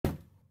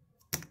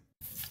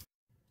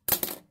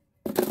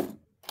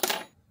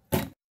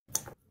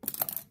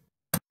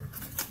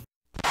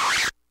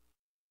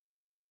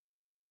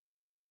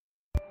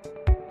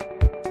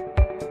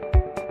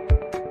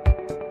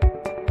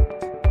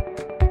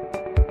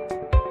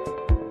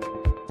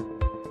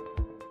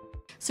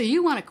So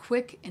you want a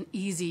quick and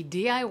easy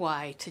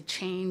DIY to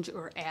change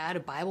or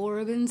add Bible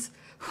ribbons?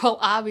 Well,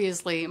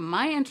 obviously,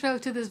 my intro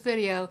to this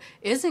video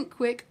isn't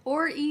quick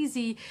or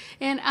easy,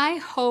 and I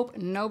hope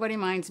nobody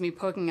minds me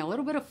poking a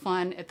little bit of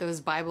fun at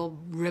those Bible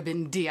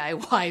ribbon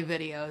DIY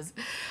videos.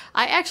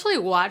 I actually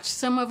watched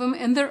some of them,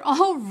 and they're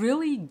all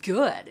really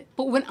good.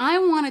 But when I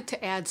wanted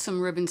to add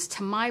some ribbons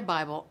to my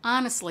Bible,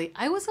 honestly,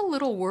 I was a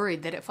little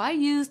worried that if I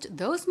used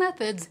those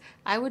methods,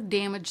 I would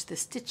damage the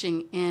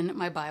stitching in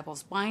my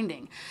Bible's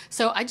binding.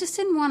 So I just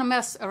didn't want to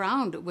mess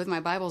around with my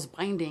Bible's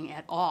binding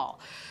at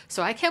all.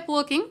 So I kept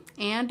looking,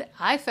 and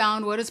I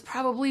found what is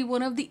probably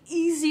one of the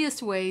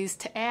easiest ways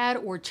to add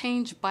or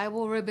change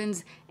Bible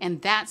ribbons,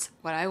 and that's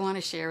what I want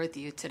to share with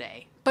you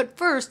today. But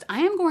first, I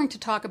am going to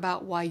talk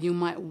about why you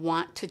might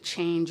want to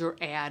change or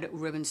add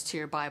ribbons to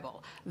your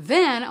Bible.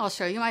 Then I'll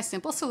show you my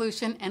simple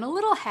solution and a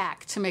little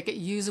hack to make it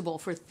usable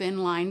for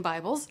thin line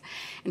Bibles.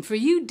 And for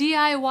you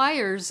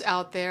DIYers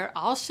out there,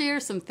 I'll share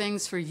some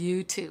things for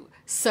you too.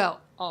 So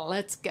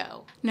let's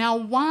go. Now,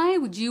 why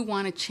would you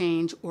want to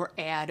change or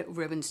add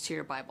ribbons to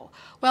your Bible?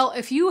 Well,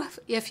 if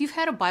you've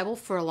had a Bible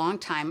for a long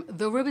time,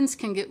 the ribbons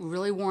can get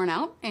really worn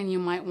out and you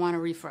might want to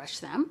refresh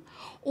them.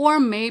 Or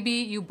maybe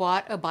you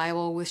bought a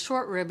Bible with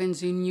short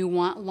ribbons and you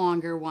want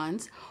longer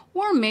ones.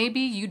 Or maybe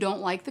you don't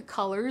like the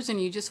colors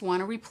and you just want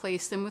to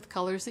replace them with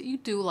colors that you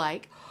do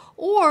like.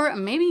 Or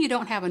maybe you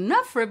don't have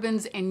enough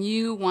ribbons and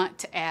you want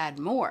to add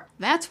more.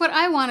 That's what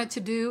I wanted to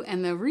do,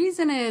 and the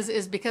reason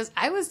is because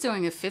I was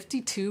doing a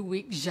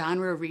 52-week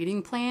genre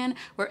reading plan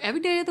where every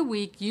day of the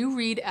week you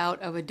read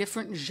out of a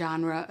different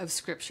genre of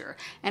scripture.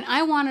 And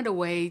I wanted a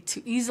way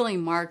to easily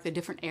mark the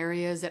different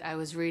areas that I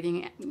was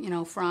reading,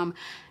 from.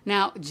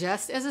 Now,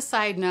 just as a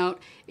side note,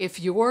 if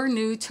you're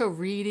new to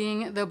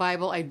reading the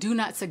Bible, I do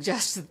not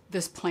suggest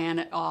this plan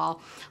at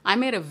all. I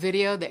made a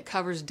video that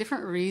covers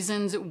different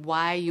reasons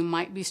why you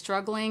might be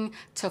struggling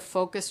to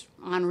focus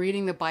on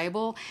reading the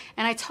Bible,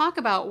 and I talk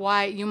about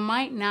why you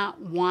might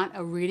not want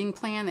a reading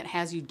plan that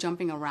has you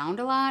jumping around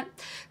a lot.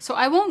 So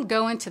I won't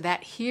go into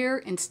that here.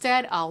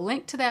 Instead, I'll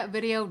link to that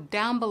video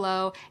down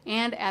below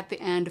and at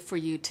the end for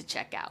you to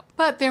check out.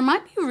 But there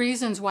might be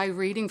reasons why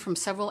reading from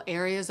several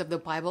areas of the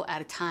Bible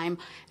at a time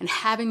and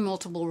having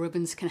multiple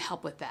ribbons can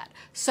help with that.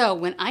 So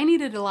when I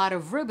needed a lot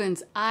of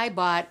ribbons, I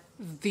bought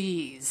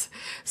these.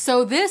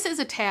 So this is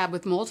a tab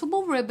with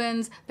multiple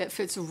ribbons that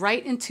fits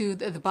right into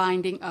the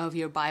binding of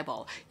your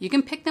Bible. You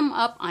can pick them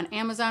up on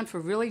Amazon for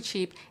really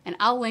cheap, and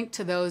I'll link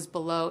to those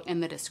below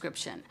in the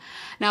description.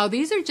 Now,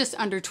 these are just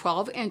under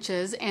 12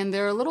 inches and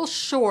they're a little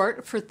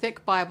short for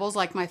thick Bibles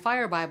like my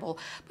Fire Bible,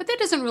 but that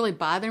doesn't really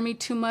bother me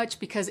too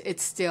much because it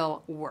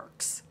still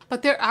works.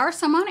 But there are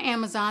some on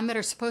Amazon that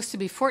are supposed to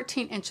be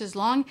 14 inches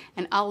long,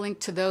 and I'll link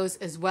to those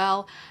as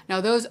well.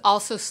 Now, those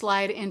also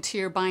slide into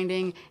your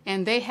binding,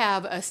 and they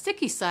have a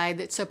sticky side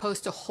that's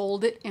supposed to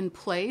hold it in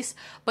place.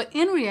 But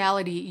in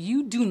reality,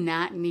 you do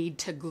not need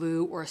to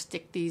glue or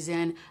stick these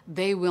in.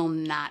 They will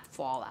not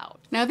fall out.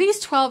 Now,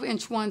 these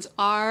 12-inch ones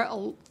are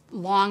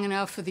long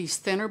enough for these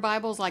thinner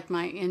Bibles like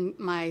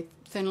my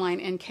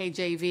Thinline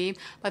NKJV,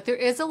 but there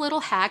is a little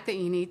hack that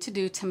you need to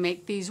do to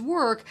make these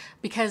work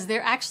because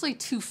they're actually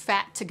too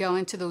fat to go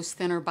into those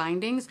thinner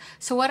bindings.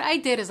 So what I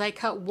did is I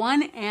cut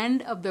one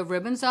end of the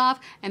ribbons off,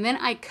 and then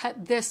I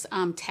cut this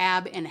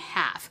tab in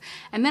half.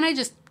 And then I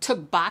just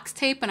took box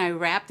tape and I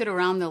wrapped it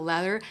around the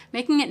leather,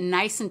 making it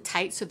nice and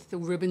tight so that the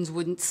ribbons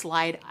wouldn't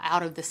slide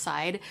out of the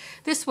side.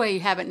 This way you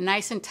have it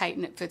nice and tight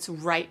and it fits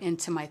right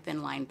into my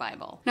Thinline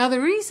Bible. Now,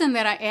 the reason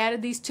that I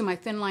added these to my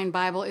Thinline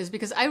Bible is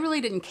because I really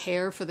didn't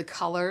care for the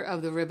color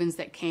of the ribbons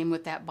that came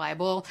with that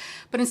Bible,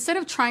 but instead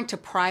of trying to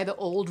pry the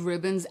old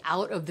ribbons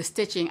out of the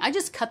stitching, I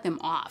just cut them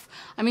off.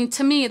 I mean,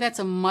 to me, that's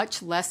a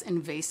much less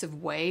invasive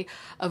way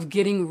of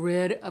getting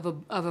rid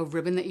of a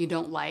ribbon that you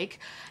don't like.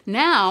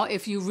 Now,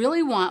 if you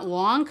really want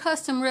long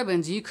custom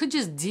ribbons, you could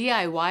just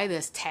DIY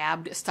this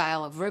tabbed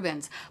style of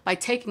ribbons by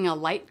taking a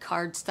light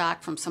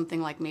cardstock from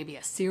something like maybe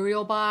a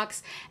cereal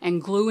box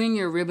and gluing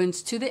your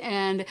ribbons to the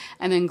end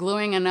and then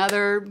gluing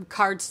another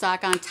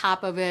cardstock on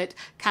top of it,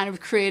 kind of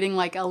creating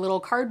like a little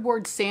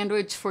cardboard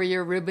sandwich for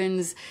your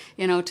ribbons,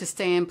 to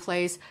stay in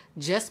place.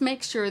 Just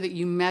make sure that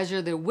you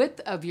measure the width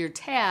of your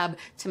tab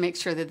to make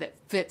sure that it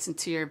fits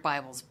into your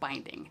Bible's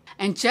binding.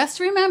 And just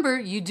remember,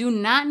 you do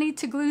not need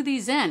to glue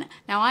these in.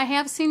 Now, I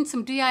have seen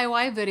some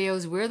DIY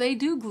videos where they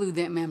do glue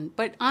them in,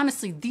 but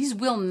honestly, these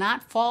will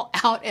not fall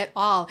out at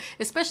all,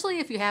 especially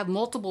if you have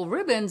multiple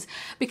ribbons,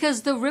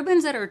 because the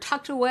ribbons that are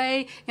tucked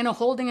away,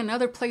 holding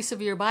another place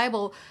of your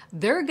Bible,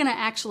 they're gonna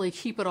actually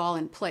keep it all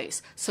in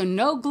place. So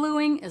no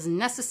gluing is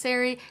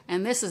necessary,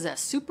 and this is a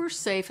super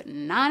safe,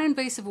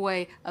 non-invasive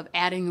way of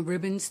adding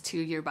ribbons to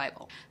your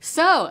Bible.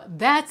 So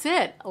that's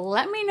it.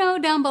 Let me know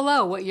down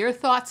below what your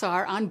thoughts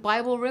are on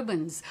Bible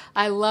ribbons.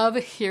 I love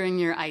hearing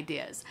your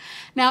ideas.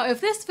 Now,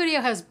 if this video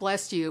has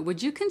blessed you,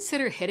 would you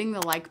consider hitting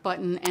the like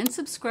button and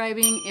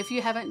subscribing if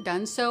you haven't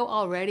done so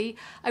already?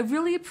 I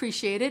really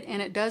appreciate it,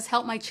 and it does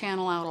help my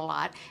channel out a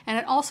lot, and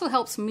it also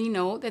helps me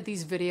know that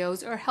these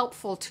videos are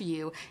helpful to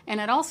you, and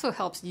it also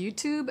helps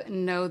YouTube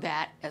know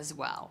that as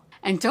well.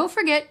 And don't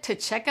forget to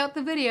check out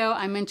the video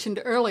I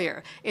mentioned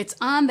earlier. It's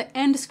on the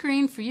end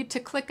screen for you to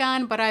click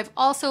on, but I've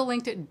also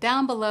linked it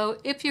down below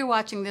if you're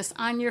watching this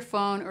on your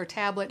phone or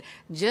tablet.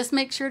 Just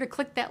make sure to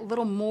click that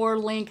little more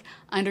link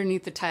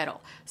underneath the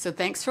title. So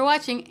thanks for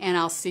watching, and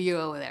I'll see you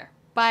over there.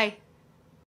 Bye.